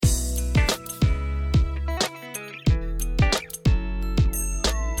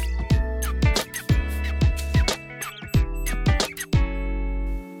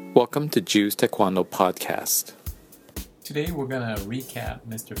Welcome to Juice Taekwondo Podcast. Today we're going to recap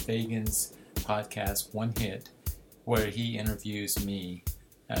Mr. Fagan's podcast, One Hit, where he interviews me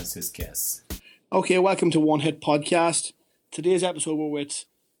as his guest. Okay, welcome to One Hit Podcast. Today's episode we're with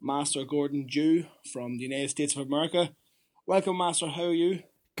Master Gordon Jew from the United States of America. Welcome, Master. How are you?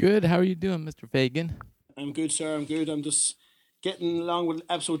 Good. How are you doing, Mr. Fagan? I'm good, sir. I'm good. I'm just getting along with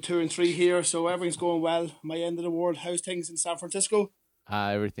episode 2 and 3 here, so everything's going well. My end of the world. How's things in San Francisco?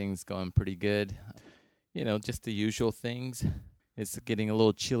 Everything's going pretty good. You know, just the usual things. It's getting a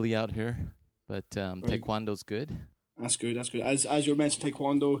little chilly out here, but Taekwondo's good. That's good. That's good. As you mentioned,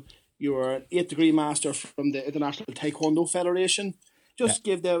 Taekwondo, you're an 8th degree master from the International Taekwondo Federation. Just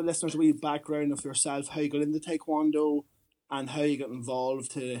give the listeners a wee background of yourself, how you got into Taekwondo, and how you got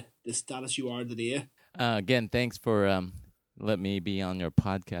involved to the status you are today. Again, thanks for letting me be on your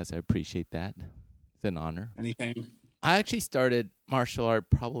podcast. I appreciate that. It's an honor. Anytime. I actually started martial art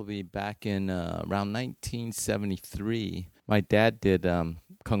probably back in around 1973. My dad did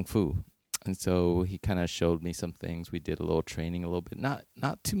Kung Fu, and so he kind of showed me some things. We did a little training, a little bit, not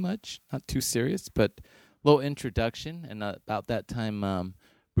too much, not too serious, but a little introduction. And about that time,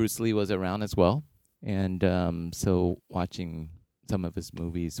 Bruce Lee was around as well. And so watching some of his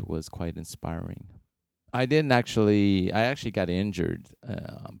movies was quite inspiring. I actually got injured,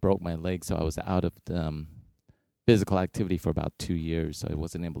 broke my leg, so I was out of the physical activity for about 2 years. So I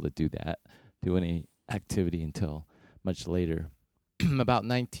wasn't able to do any activity until much later. About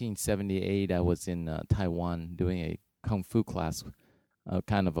 1978, I was in Taiwan doing a Kung Fu class,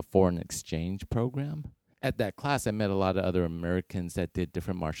 kind of a foreign exchange program. At that class, I met a lot of other Americans that did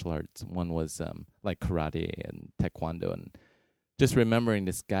different martial arts. One was like karate and taekwondo, and just remembering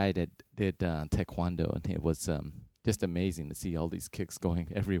this guy that did taekwondo, and it was just amazing to see all these kicks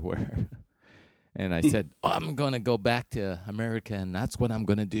going everywhere. And I said, I'm going to go back to America, and that's what I'm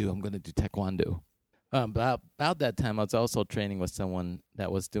going to do. I'm going to do taekwondo. About that time, I was also training with someone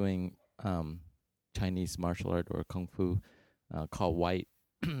that was doing Chinese martial art or Kung Fu called White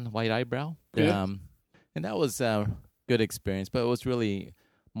Eyebrow. Yeah. And that was a good experience, but it was really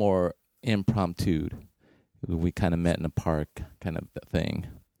more impromptu. We kind of met in a park kind of thing.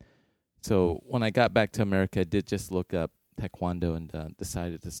 So when I got back to America, I did just look up Taekwondo and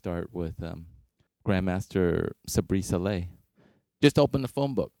decided to start with Grandmaster Sabri Saleh. Just open the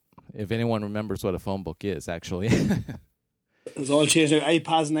phone book. If anyone remembers what a phone book is, actually. It's all changed now.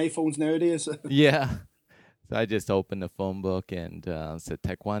 iPads and iPhones nowadays. Yeah. So I just opened the phone book and said,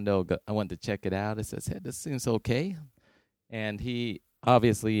 Taekwondo. I went to check it out. I said, hey, this seems okay. And he,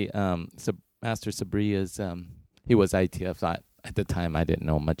 obviously, Master Sabri he was ITF. At the time, I didn't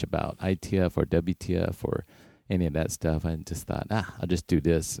know much about ITF or WTF or any of that stuff. I just thought, I'll just do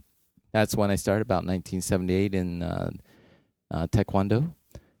this. That's when I started, about 1978 in Taekwondo,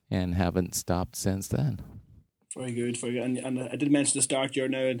 and haven't stopped since then. Very good, very good. And I did mention to start, you're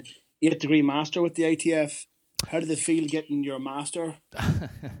now an 8th degree master with the ITF. How did it feel getting your master?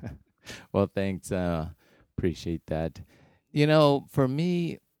 Well, thanks. Appreciate that. You know, for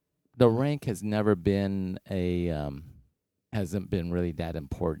me, the rank has never been hasn't been really that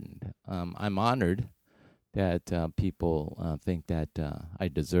important. I'm honored that people think that I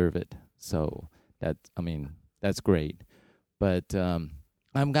deserve it. So that's great. But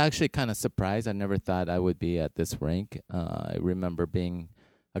I'm actually kind of surprised. I never thought I would be at this rank. I remember being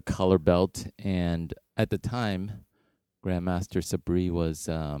a color belt, and at the time, Grandmaster Sabri was,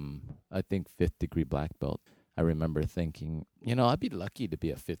 I think, 5th degree black belt. I remember thinking, I'd be lucky to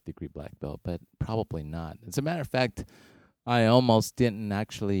be a 5th degree black belt, but probably not. As a matter of fact, I almost didn't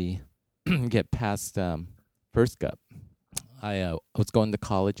actually get past first cup. I was going to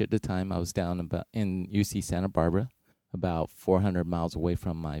college at the time. I was down in UC Santa Barbara, about 400 miles away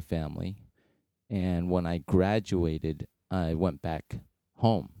from my family. And when I graduated, I went back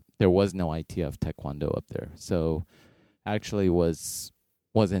home. There was no ITF Taekwondo up there. So actually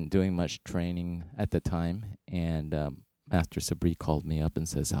wasn't doing much training at the time. And Master Sabri called me up and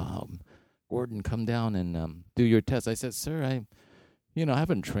says, Gordon, come down and do your test. I said, sir, I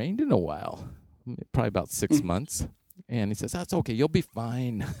haven't trained in a while, probably about 6 months. And he says, that's okay, you'll be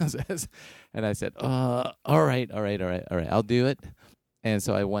fine. And I said, all right, I'll do it. And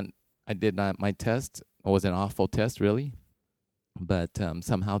so I did my test. It was an awful test, really. But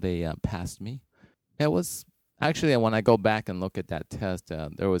somehow they passed me. It was, actually, when I go back and look at that test,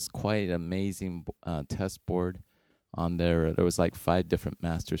 there was quite an amazing test board on there. There was like 5 different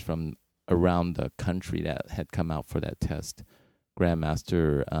masters from around the country that had come out for that test.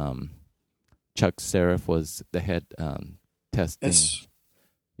 Grandmaster Chuck Seraph was the head testing. Yes.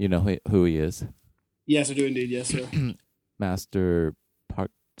 You know who he is? Yes, I do indeed. Yes, sir. Master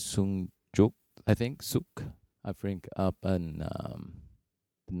Park Sungjuk, I think, Suk, I think, up in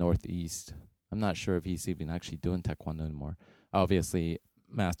the Northeast. I'm not sure if he's even actually doing Taekwondo anymore. Obviously,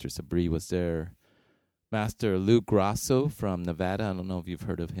 Master Sabri was there. Master Lou Grasso from Nevada. I don't know if you've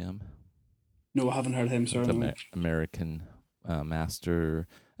heard of him. No, I haven't heard him, sir. American master.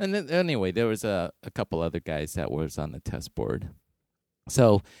 And then, anyway, there was a couple other guys that was on the test board.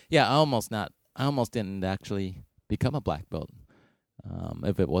 So, yeah, I almost didn't actually become a black belt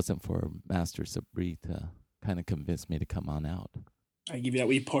if it wasn't for Master Sabri to kind of convince me to come on out. I give you that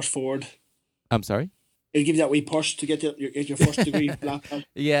wee push forward. I'm sorry? It'll give you that wee push to get your first degree black belt.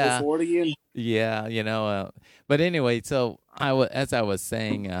 Yeah. Go forward again. Yeah, but anyway, so as I was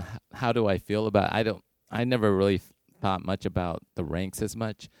saying, how do I feel about it? I never really thought much about the ranks as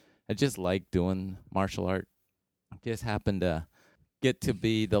much. I just like doing martial art. I just happened to get to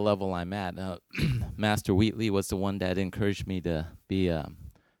be the level I'm at. Master Wheatley was the one that encouraged me to be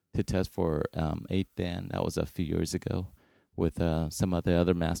to test for 8th Dan. That was a few years ago with some of the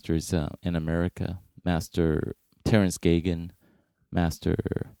other masters in America. Master Terrence Gagan, Master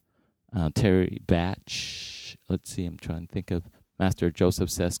Terry Batch. Let's see, I'm trying to think of Master Joseph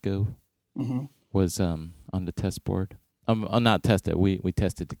Sesko was on the test board. I'm not tested. We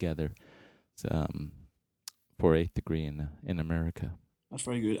tested together for 8th degree in America. That's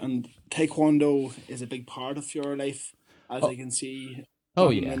very good. And Taekwondo is a big part of your life, as I can see.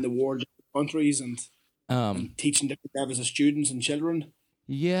 In the world countries and teaching different levels of students and children.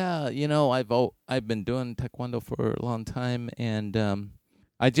 Yeah, I've been doing Taekwondo for a long time, and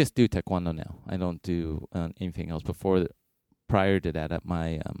I just do Taekwondo now. I don't do anything else. Prior to that,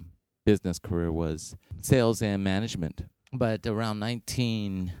 my business career was sales and management. But around I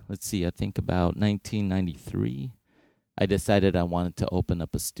think about 1993, I decided I wanted to open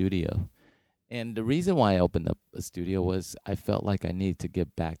up a studio. And the reason why I opened up a studio was I felt like I needed to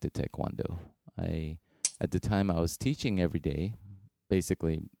get back to Taekwondo. At the time, I was teaching every day,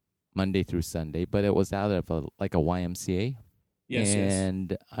 basically Monday through Sunday, but it was out of a YMCA. Yes,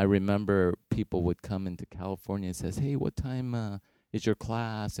 and I remember people would come into California and says, "Hey, what time is your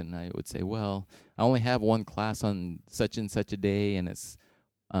class?" And I would say, "Well, I only have one class on such and such a day, and it's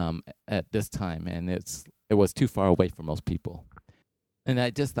at this time, and it was too far away for most people." And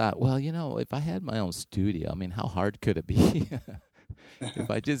I just thought, well, if I had my own studio, I mean, how hard could it be? If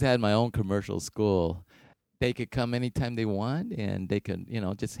I just had my own commercial school, they could come anytime they want, and they could,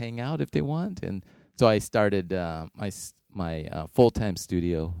 just hang out if they want. And so I started my full-time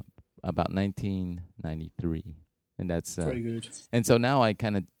studio about 1993, and that's very good. And so now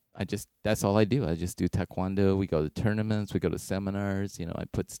that's all I do. I just do Taekwondo. We go to tournaments, we go to seminars. I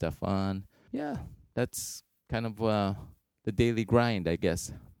put stuff on. Yeah, that's kind of the daily grind, I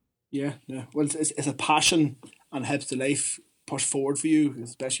guess. Yeah. Well, it's a passion and helps the life push forward for you,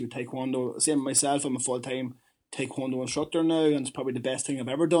 especially with Taekwondo. Same with myself, I'm a full-time Taekwondo instructor now, and it's probably the best thing I've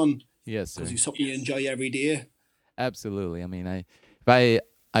ever done. Yes, sir. Because it's something you enjoy every day. Absolutely. I mean,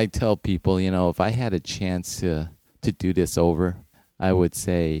 I tell people, if I had a chance to do this over, I would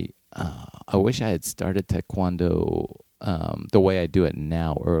say I wish I had started Taekwondo the way I do it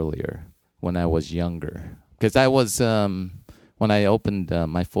now earlier when I was younger. Because I was, when I opened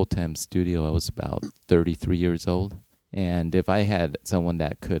my full-time studio, I was about 33 years old. And if I had someone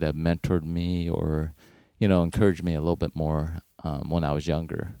that could have mentored me or, encouraged me a little bit more when I was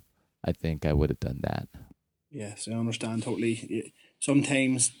younger, I think I would have done that. Yes, I understand totally.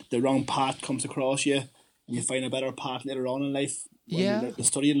 Sometimes the wrong path comes across you, and you find a better path later on in life. Yeah. The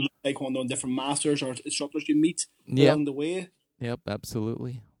studying Taekwondo and different masters or instructors you meet along the way. Yep,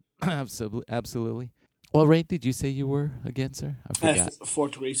 absolutely. Absolutely. What rate did you say you were again, sir? I forgot.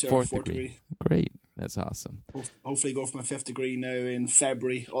 4th degree, sir. Fourth degree. Great. That's awesome. Hopefully go for my 5th degree now in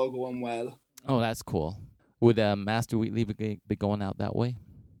February, all going well. Oh, that's cool. Would Master Wheatley be going out that way?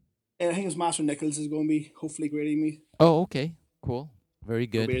 I think it's Master Nichols is going to be hopefully grading me. Oh, okay. Cool. Very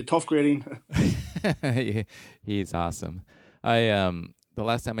good. It'll be a tough grading. He's awesome. The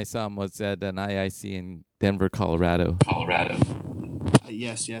last time I saw him was at an IIC in Denver, Colorado.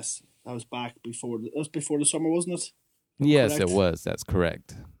 Yes. That was before the summer, wasn't it? Yes, correct? It was. That's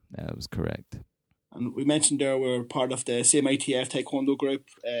correct. That was correct. And we mentioned there we're part of the same ITF Taekwondo group,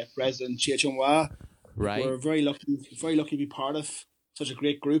 President Chia Chung-Wah. Right. We're very lucky to be part of such a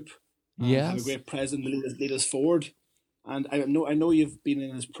great group. Yes. Have a great president to lead us forward. And I know you've been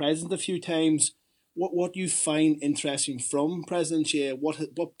in as president a few times. What do you find interesting from President Chia?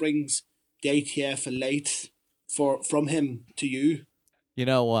 What brings the ITF a light from him to you?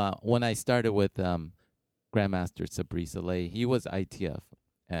 When I started with Grandmaster Sabri Saleh, he was ITF,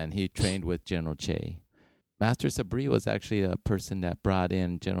 and he trained with General Che. Master Sabri was actually a person that brought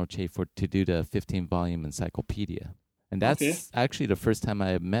in General Che to do the 15-volume encyclopedia. And that's actually the first time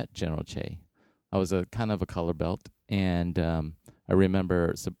I met General Che. I was a kind of a color belt, and I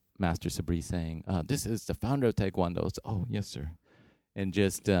remember Master Sabri saying, "This is the founder of Taekwondo." It's, "Oh, yes, sir." And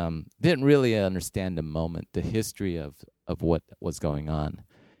just didn't really understand the moment, the history of what was going on.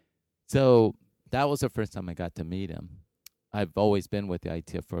 So that was the first time I got to meet him. I've always been with the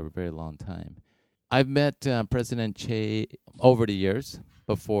ITF for a very long time. I've met President Che over the years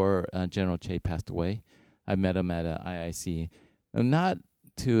before General Che passed away. I met him at IIC, not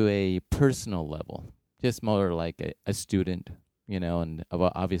to a personal level, just more like a student, and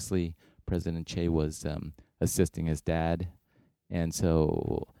obviously President Che was assisting his dad, and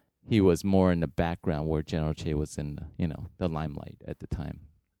so he was more in the background where General Che was in, the limelight at the time.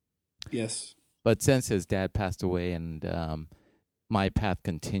 Yes. But since his dad passed away, and my path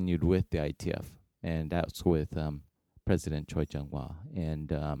continued with the ITF, and that's with President Choi Jung-hwa, and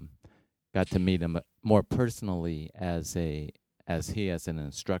got to meet him more personally as an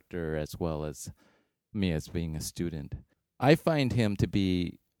instructor, as well as me as being a student. I find him to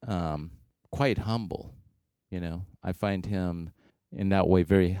be quite humble. I find him in that way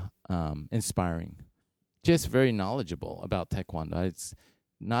very inspiring, just very knowledgeable about Taekwondo. It's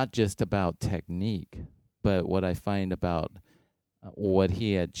not just about technique, but what I find about what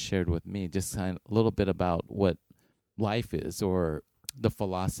he had shared with me, just kind of a little bit about what life is, or the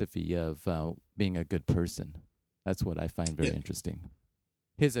philosophy of being a good person. That's what I find very interesting.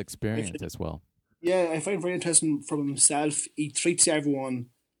 His experience as well. Yeah, I find very interesting from himself. He treats everyone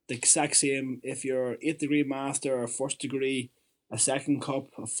the exact same. If you're 8th degree master, a first degree, a second cup,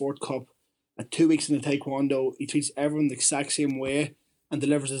 a fourth cup, 2 weeks in the Taekwondo, he treats everyone the exact same way and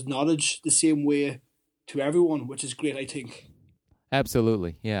delivers his knowledge the same way to everyone, which is great, I think.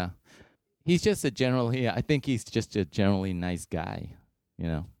 Absolutely, yeah. He's just I think he's just a generally nice guy,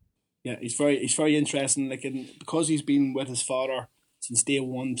 Yeah, he's very interesting. Because he's been with his father since day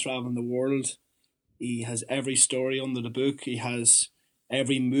one, traveling the world. He has every story under the book. He has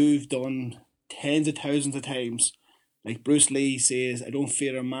every move done tens of thousands of times. Like Bruce Lee says, "I don't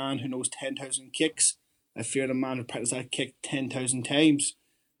fear a man who knows 10,000 kicks. I fear the man who practiced that kick 10,000 times."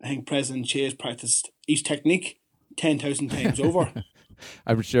 I think President Che has practiced each technique 10,000 times over.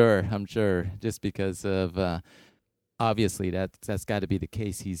 I'm sure. Just because of obviously that's got to be the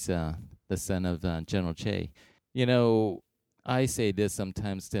case. He's the son of General Che. I say this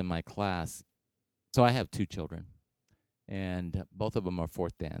sometimes to my class. So I have 2 children, and both of them are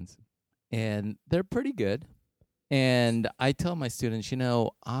 4th dans, and they're pretty good. And I tell my students,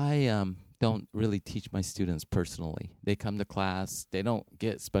 I don't really teach my students personally. They come to class, they don't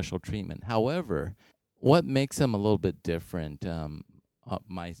get special treatment. However, what makes them a little bit different,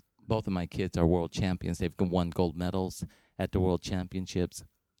 both of my kids are world champions. They've won gold medals at the world championships.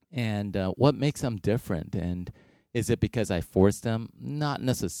 And what makes them different? And is it because I force them? Not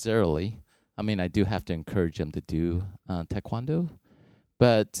necessarily. I mean, I do have to encourage them to do Taekwondo.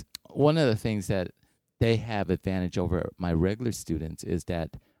 But one of the things that they have advantage over my regular students is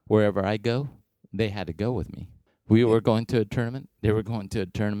that wherever I go, they had to go with me. We were going to a tournament. They were going to a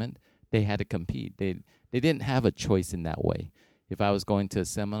tournament. They had to compete. They didn't have a choice in that way. If I was going to a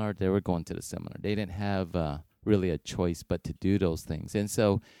seminar, they were going to the seminar. They didn't have really a choice but to do those things. And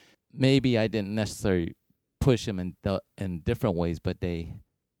so maybe I didn't necessarily push them in different ways, but they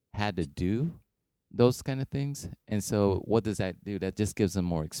had to do those kind of things. And so what does that do? That just gives them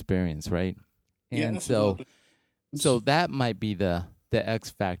more experience, right? And so that might be the X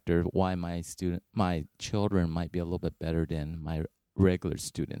factor why my children might be a little bit better than my regular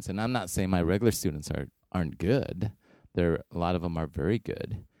students. And I'm not saying my regular students aren't good. A lot of them are very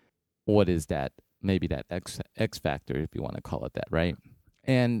good. What is that? Maybe that X factor, if you want to call it that, right?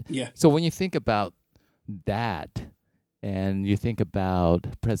 And so when you think about that, and you think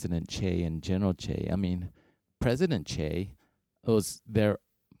about President Che and General Che, I mean, President Che was there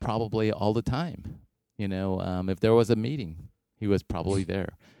probably all the time. If there was a meeting, he was probably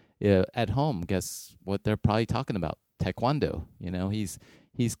there. At home, guess what they're probably talking about? Taekwondo.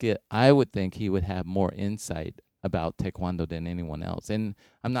 I would think he would have more insight about Taekwondo than anyone else. And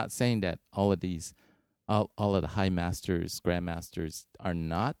I'm not saying that all of the high masters, grandmasters are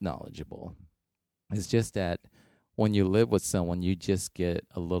not knowledgeable. It's just that when you live with someone, you just get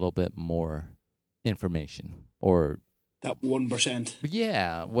a little bit more information, or that 1%.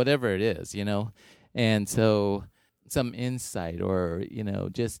 Yeah, whatever it is, And so some insight, or,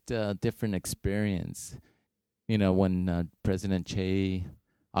 just a different experience. When President Che,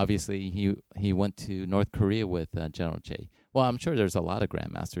 obviously he went to North Korea with General Che. Well, I'm sure there's a lot of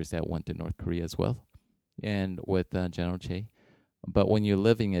grandmasters that went to North Korea as well. and with General Che. But when you're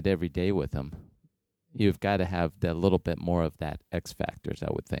living it every day with him, you've got to have that little bit more of that X factors,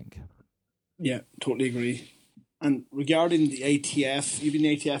 I would think. Yeah, totally agree. And regarding the ATF, you've been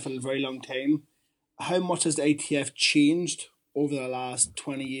in the ATF for a very long time. How much has the ATF changed over the last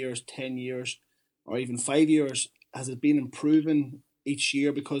 20 years, 10 years, or even 5 years? Has it been improving each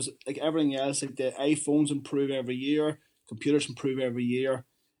year? Because like everything else, like the iPhones improve every year, computers improve every year.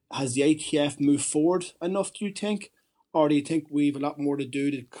 Has the ATF moved forward enough, do you think? Or do you think we have a lot more to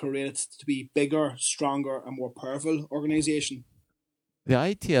do to create it to be bigger, stronger, and more powerful organization? The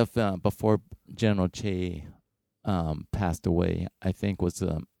ITF, before General Che passed away, I think was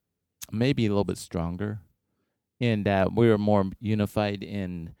maybe a little bit stronger in that we were more unified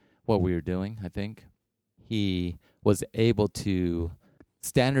in what we were doing, I think. He was able to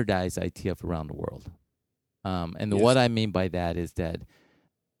standardize ITF around the world. And Yes. what I mean by that is that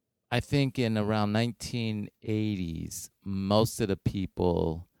I think in around 1980s, most of the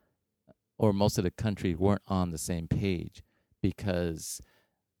people or most of the country weren't on the same page because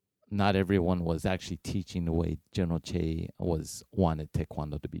not everyone was actually teaching the way General Che wanted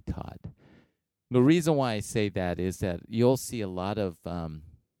Taekwondo to be taught. The reason why I say that is that you'll see a lot of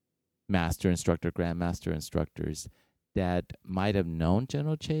master instructor, grandmaster instructors that might have known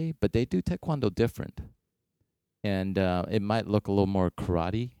General Che, but they do Taekwondo different. And it might look a little more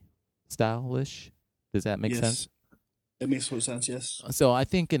karate stylish. Does that make sense? It makes total sense, yes. So I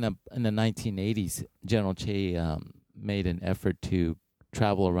think in the 1980s, General Che made an effort to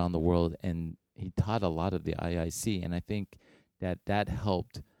travel around the world, and he taught a lot of the IIC, and I think that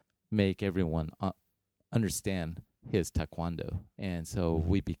helped make everyone understand his Taekwondo, and so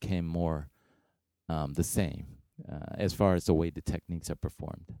we became more the same as far as the way the techniques are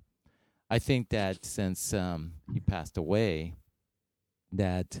performed. I think that since he passed away,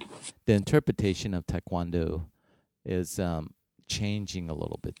 that the interpretation of Taekwondo is changing a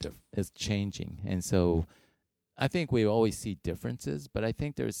little bit. Is changing, and so I think we always see differences, but I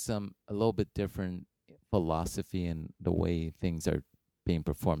think there's a little bit different philosophy in the way things are being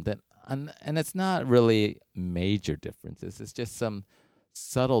performed. And it's not really major differences. It's just some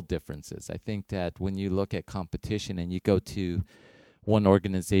subtle differences. I think that when you look at competition and you go to one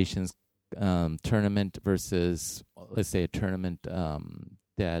organization's tournament versus, let's say, a tournament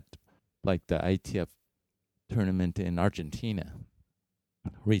that, like the ITF tournament in Argentina,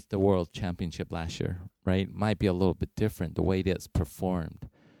 reached the world championship last year, right? Might be a little bit different the way it's performed.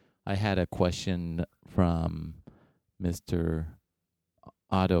 I had a question from Mr.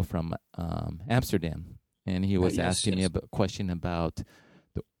 Otto from Amsterdam, and he was asking me a question about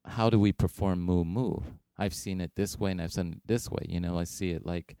how do we perform Moo Moo. I've seen it this way and I've seen it this way. I see it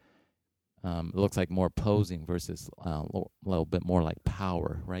like it looks like more posing versus a little bit more like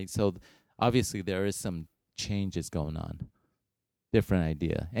power, right? So obviously there is some changes going on. Different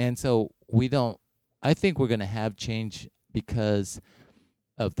idea. And so I think we're going to have change because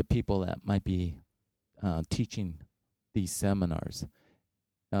of the people that might be teaching these seminars.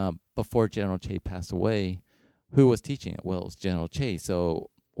 Before General Che passed away, who was teaching it? Well, it was General Che. So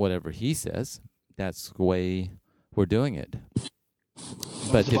whatever he says, that's the way we're doing it.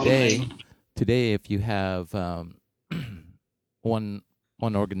 But today, if you have one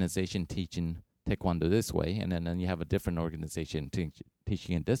organization teaching Taekwondo this way, and then you have a different organization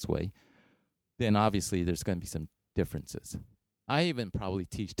teaching it this way, then obviously there's going to be some differences. I even probably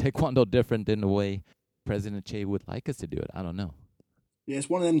teach Taekwondo different than the way President Che would like us to do it. I don't know. Yeah, it's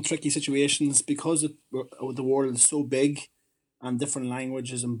one of them tricky situations because the world is so big and different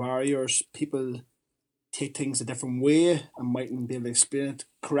languages and barriers. People take things a different way and mightn't be able to explain it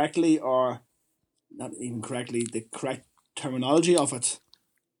correctly or not even correctly, the correct terminology of it.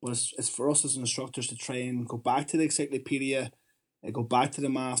 But it's for us as instructors to try and go back to the encyclopedia, go back to the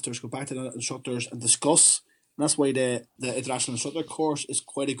masters, go back to the instructors and discuss. And that's why the International Instructor course is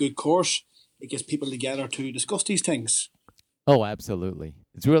quite a good course. It gets people together to discuss these things. Oh, absolutely.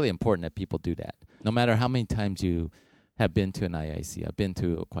 It's really important that people do that. No matter how many times you have been to an IIC, I've been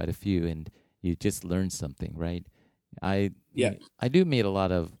to quite a few, and you just learn something, right? I do meet a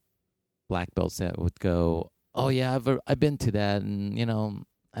lot of black belts that would go, oh, yeah, I've been to that, and,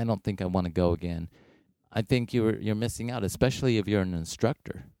 I don't think I want to go again. I think you're missing out, especially if you're an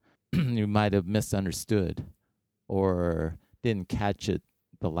instructor. You might have misunderstood or didn't catch it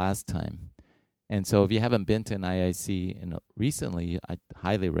the last time. And so if you haven't been to an IIC recently, I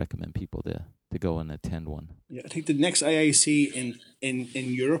highly recommend people to go and attend one. Yeah, I think the next IIC in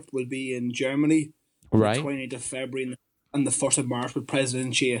Europe will be in Germany, right? The 28th of February and the 1st of March with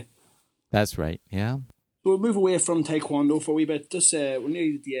President Che. That's right, yeah. So we'll move away from Taekwondo for a wee bit. Just we're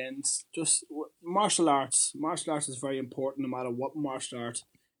nearly at the end. Just martial arts is very important no matter what martial art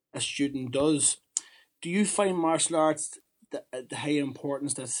a student does. Do you find martial arts the high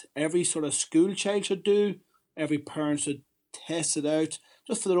importance that every sort of school child should do, every parent should test it out,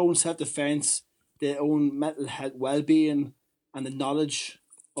 just for their own self-defense, their own mental health well-being, and the knowledge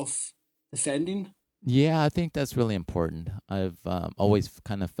of defending? Yeah, I think that's really important. I've always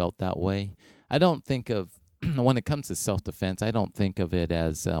kind of felt that way. I don't think of, when it comes to self-defense, I don't think of it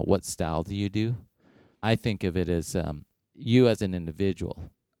as what style do you do. I think of it as you as an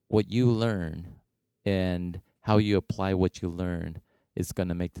individual, what you learn and how you apply what you learn is going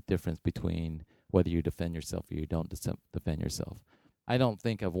to make the difference between whether you defend yourself or you don't defend yourself. I don't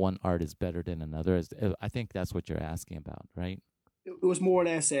think of one art as better than another. I think that's what you're asking about, right? It was more or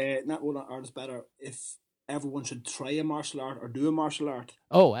less not one art is better if everyone should try a martial art or do a martial art.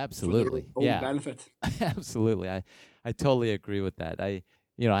 Oh, absolutely. For their own benefit. Absolutely. I totally agree with that. I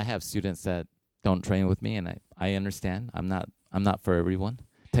have students that don't train with me, and I understand. I'm not for everyone.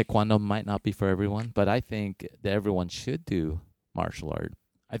 Taekwondo might not be for everyone, but I think that everyone should do martial art.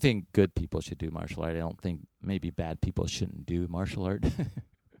 I think good people should do martial art. I don't think maybe bad people shouldn't do martial art.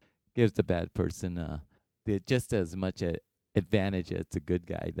 Gives the bad person just as much advantage as the good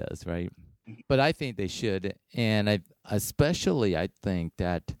guy does, right? But I think they should, and I think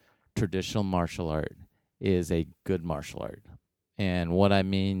that traditional martial art is a good martial art. And what I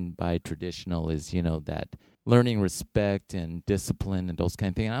mean by traditional is, that learning respect and discipline and those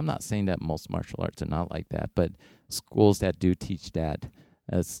kind of things. And I'm not saying that most martial arts are not like that, but schools that do teach that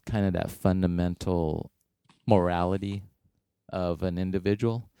as kind of that fundamental morality of an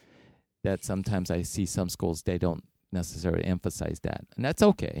individual, that sometimes I see some schools, they don't necessarily emphasize that. And that's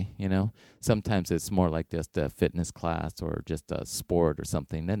okay, Sometimes it's more like just a fitness class or just a sport or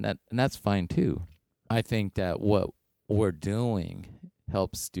something, and that's fine too. I think that what we're doing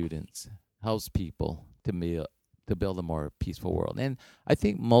helps students, helps people to build a more peaceful world. And I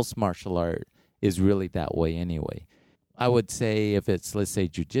think most martial art is really that way anyway. I would say if it's, let's say,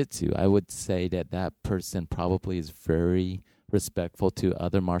 jiu-jitsu, I would say that person probably is very respectful to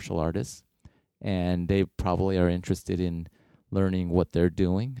other martial artists, and they probably are interested in learning what they're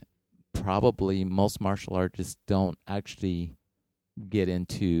doing. Probably most martial artists don't actually get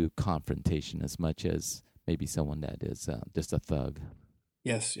into confrontation as much as maybe someone that is just a thug.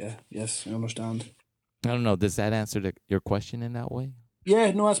 Yes, I understand. I don't know. Does that answer your question in that way? Yeah,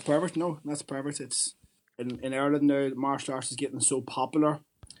 no, that's perfect. It's in Ireland now. Martial arts is getting so popular,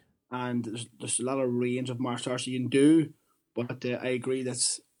 and there's a lot of range of martial arts you can do. But I agree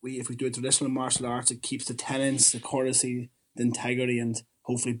that if we do a traditional martial arts, it keeps the tenets, the courtesy, the integrity, and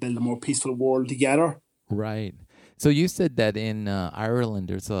hopefully build a more peaceful world together. Right. So you said that in Ireland,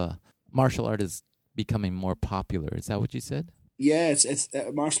 there's a martial art is becoming more popular. Is that what you said? Yeah, it's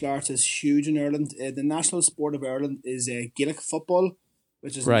martial arts is huge in Ireland. The national sport of Ireland is Gaelic football,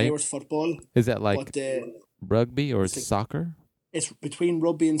 which is Irish football. Is that like rugby or soccer? It's between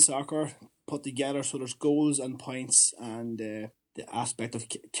rugby and soccer put together. So there's goals and points and the aspect of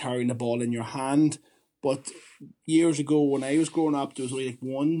carrying the ball in your hand. But years ago, when I was growing up, there was only like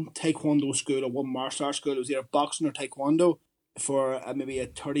one taekwondo school or one martial arts school. It was either boxing or taekwondo for maybe a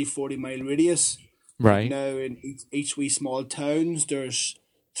 30-40 mile radius. Right. Now in each wee small towns, there's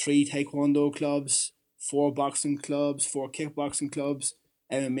 3 taekwondo clubs, 4 boxing clubs, 4 kickboxing clubs,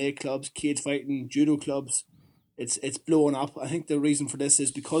 MMA clubs, cage fighting, judo clubs. It's blowing up. I think the reason for this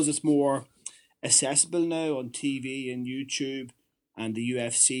is because it's more accessible now on TV and YouTube, and the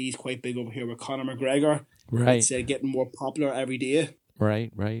UFC is quite big over here with Conor McGregor. Right. It's getting more popular every day.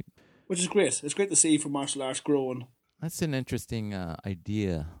 Right. Which is great. It's great to see for martial arts growing. That's an interesting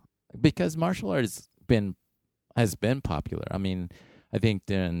idea, because martial arts has been popular. I mean, I think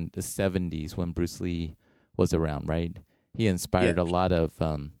in the 70s when Bruce Lee was around, right? He inspired a lot of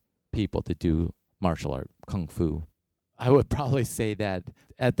people to do martial art, kung fu. I would probably say that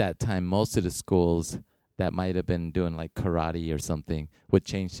at that time, most of the schools that might have been doing like karate or something would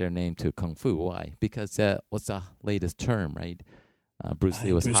change their name to kung fu. Why? Because that was the latest term, right? Bruce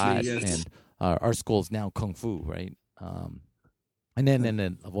Lee was hot, and our school's now kung fu, right? And then in the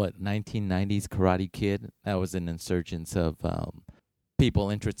 1990s, Karate Kid, that was an insurgence of people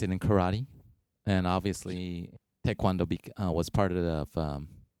interested in karate. And obviously, Taekwondo was part of the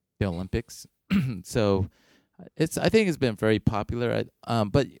Olympics. So I think it's been very popular.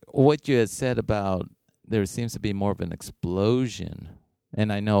 But what you had said about there seems to be more of an explosion.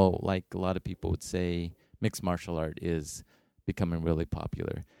 And I know, like a lot of people would say, mixed martial art is becoming really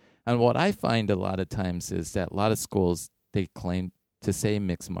popular. And what I find a lot of times is that a lot of schools, they claim to say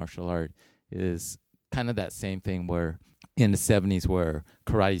mixed martial art is kind of that same thing where in the 70s where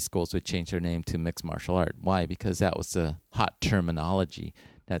karate schools would change their name to mixed martial art. Why? Because that was the hot terminology.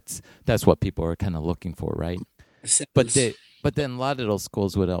 That's what people are kind of looking for, right? But then a lot of those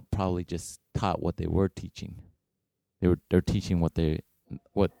schools would have probably just taught what they were teaching. They're teaching what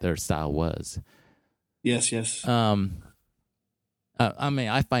their style was. Yes. I mean,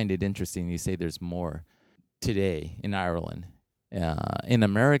 I find it interesting. You say there's more today in Ireland. In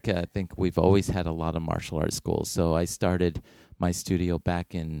America, I think we've always had a lot of martial arts schools. So I started my studio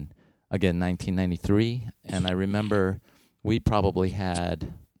back in, again, 1993. And I remember we probably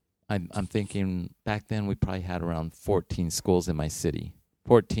had, I'm thinking back then we probably had around 14 schools in my city,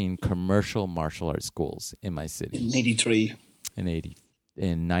 14 commercial martial arts schools in my city. In 83.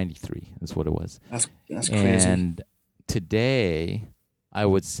 In 93 is what it was. That's crazy. And today, I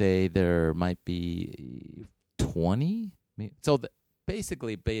would say there might be 20. So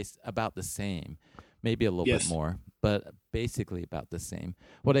basically about the same, maybe a little bit more, but basically about the same.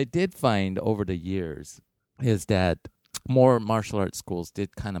 What I did find over the years is that more martial arts schools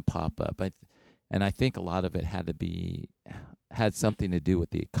did kind of pop up. And I think a lot of it had something to do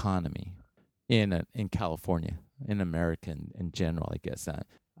with the economy in California, in America in general, I guess.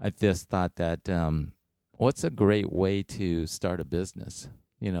 I just thought that what's a great way to start a business,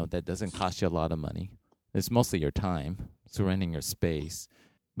 that doesn't cost you a lot of money. It's mostly your time, surrendering your space.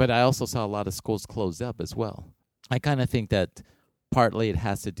 But I also saw a lot of schools close up as well. I kind of think that partly it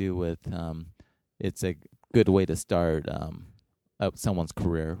has to do with it's a good way to start someone's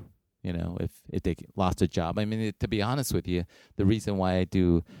career, if they lost a job. I mean, to be honest with you, the reason why I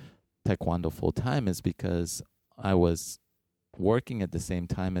do Taekwondo full-time is because I was working at the same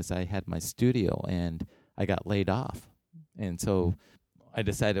time as I had my studio, and I got laid off. And so I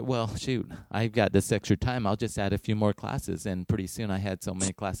decided, well, shoot, I've got this extra time. I'll just add a few more classes. And pretty soon I had so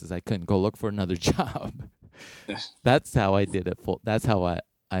many classes I couldn't go look for another job. That's how I did it. That's how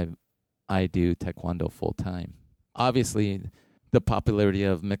I do Taekwondo full time. Obviously, the popularity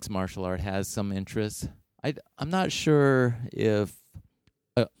of mixed martial art has some interest. I'm not sure if,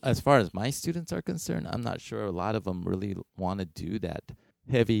 as far as my students are concerned, I'm not sure a lot of them really want to do that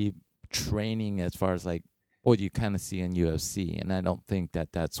heavy training as far as like what you kind of see in UFC, and I don't think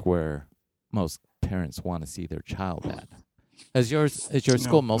that that's where most parents want to see their child at. Is your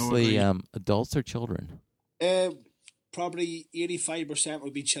school mostly adults or children? Probably 85%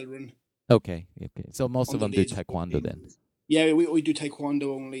 would be children. Okay. So most of them do Taekwondo then? Yeah, we do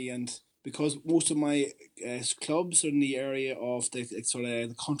Taekwondo only, and because most of my clubs are in the area of the sort of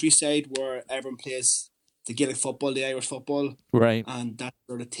the countryside where everyone plays the Gaelic football, the Irish football, right? And that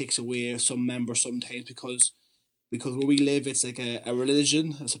sort of takes away some members sometimes because where we live, it's like a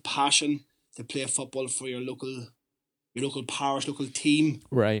religion, it's a passion to play football for your local parish, local team,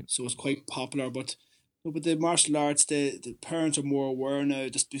 right? So it's quite popular. But the martial arts, the parents are more aware now,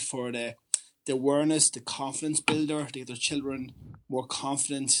 just before the awareness, the confidence builder, to get their children more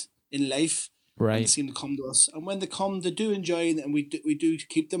confident in life, right? And they seem to come to us, and when they come, they do enjoy it, and we do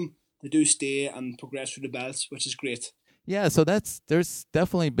keep them. They do stay and progress through the belts, which is great. Yeah, so there's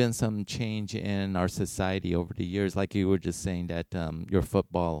definitely been some change in our society over the years. Like you were just saying that your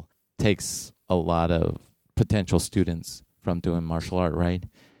football takes a lot of potential students from doing martial art, right?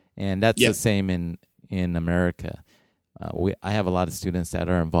 And that's the same in America. I have a lot of students that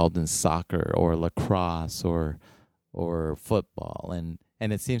are involved in soccer or lacrosse or football,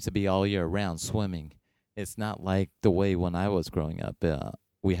 and it seems to be all year round. Swimming, it's not like the way when I was growing up.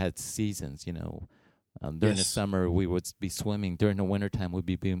 We had seasons, during the summer we would be swimming. During the wintertime we'd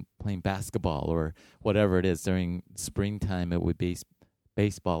be playing basketball or whatever it is. During springtime it would be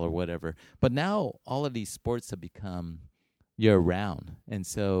baseball or whatever. But now all of these sports have become year round, and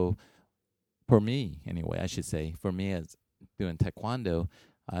so for me, anyway, I should say, for me as doing Taekwondo,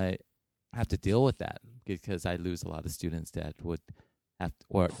 I have to deal with that because I lose a lot of students that would have to,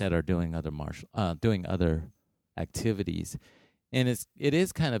 or that are doing other activities, and it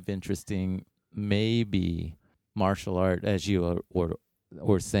is kind of interesting. Maybe martial art, as you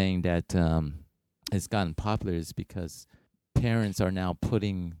were saying, that has gotten popular is because parents are now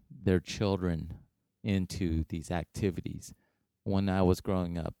putting their children into these activities. When I was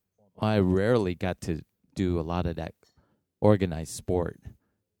growing up, I rarely got to do a lot of that organized sport.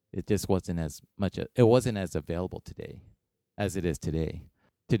 It just wasn't as much. It wasn't as available today as it is today.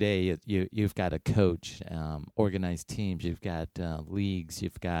 Today, you've got a coach, organized teams. You've got leagues.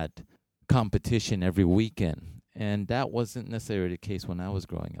 You've got competition every weekend, and that wasn't necessarily the case when I was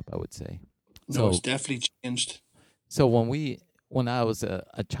growing up, I would say. No, it's definitely changed. So when I was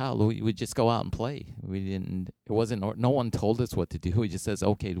a child, we would just go out and play. No one told us what to do. We just says,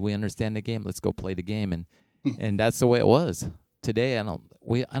 okay, we understand the game. Let's go play the game. And that's the way it was. Today, I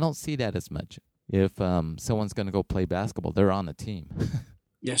don't see that as much. If someone's going to go play basketball, they're on a team.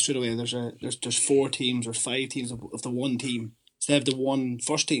 Yeah, straight away. There's 4 teams or 5 teams of the one team instead of the one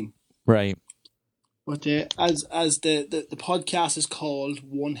first team. Right. But as the podcast is called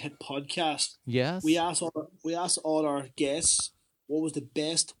One Hit Podcast, Yes. we ask all our guests what was the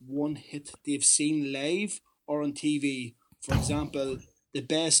best one hit they've seen live or on TV. For example, the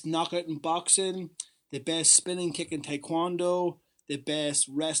best knockout in boxing, the best spinning kick in taekwondo, the best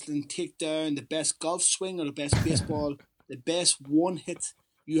wrestling takedown, the best golf swing, or the best baseball. The best one hit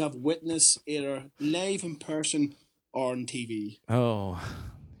you have witnessed either live in person or on TV. Oh,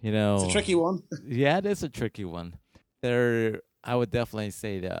 it's a tricky one. Yeah, it is a tricky one. I would definitely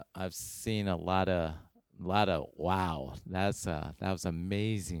say that I've seen a lot of wow. That was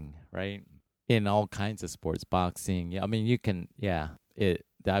amazing, right? In all kinds of sports, boxing. Yeah, I mean,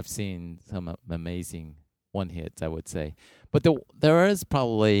 I've seen some amazing one hits, I would say, but there is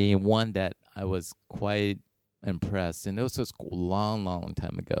probably one that I was quite impressed, and it was just a long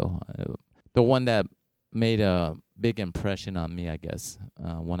time ago. The one that made a big impression on me, I guess,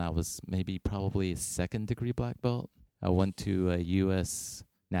 when I was probably a 2nd degree black belt. I went to a U.S.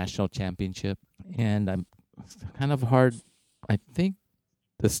 national championship, and I'm kind of hard. I think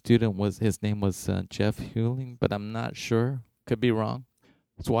his name was Jeff Hewling, but I'm not sure. Could be wrong. I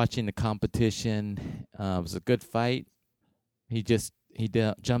was watching the competition. It was a good fight. He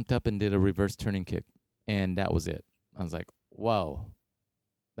jumped up and did a reverse turning kick, and that was it. I was like, whoa.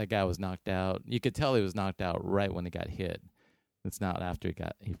 That guy was knocked out. You could tell he was knocked out right when he got hit. It's not after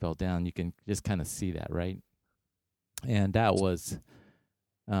he fell down. You can just kind of see that, right? And that was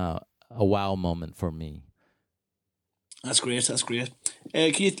a wow moment for me. That's great. Can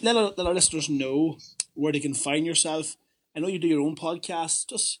you let our listeners know where they can find yourself? I know you do your own podcast.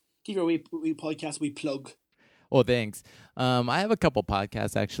 Just give your wee podcast a wee plug. Oh, thanks. I have a couple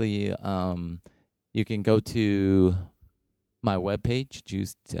podcasts, actually. You can go to my webpage,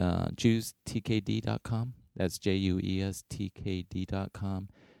 juicetKD.com. That's JUESTKD.com.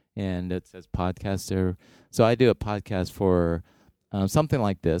 And it says podcast there. So I do a podcast for something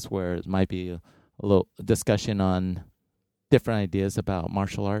like this, where it might be a little discussion on different ideas about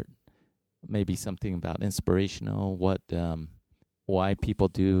martial art, maybe something about inspirational, why people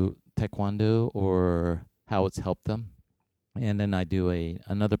do taekwondo or how it's helped them. And then I do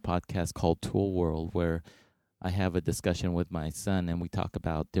another podcast called Tool World, where I have a discussion with my son, and we talk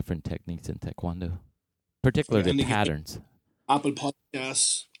about different techniques in taekwondo, particularly the patterns. Apple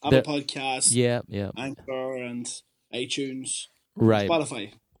Podcasts, yeah, Anchor, and iTunes, right,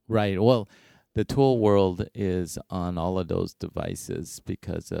 Spotify. Right. Well, the Tool World is on all of those devices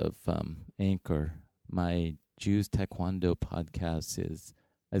because of Anchor. My Juice Taekwondo podcast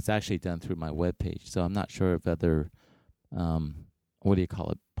it's actually done through my webpage, so I'm not sure if other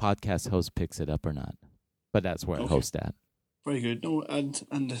podcast host picks it up or not. But that's where I host at. Very good. No, and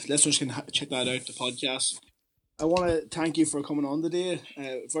listeners can check that out, the podcast. I want to thank you for coming on today.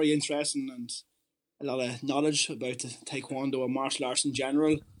 Very interesting and a lot of knowledge about taekwondo and martial arts in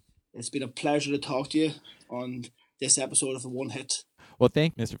general. It's been a pleasure to talk to you on this episode of The One Hit. Well,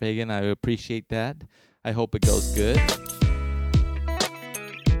 thank you, Mr. Fagan. I appreciate that. I hope it goes good.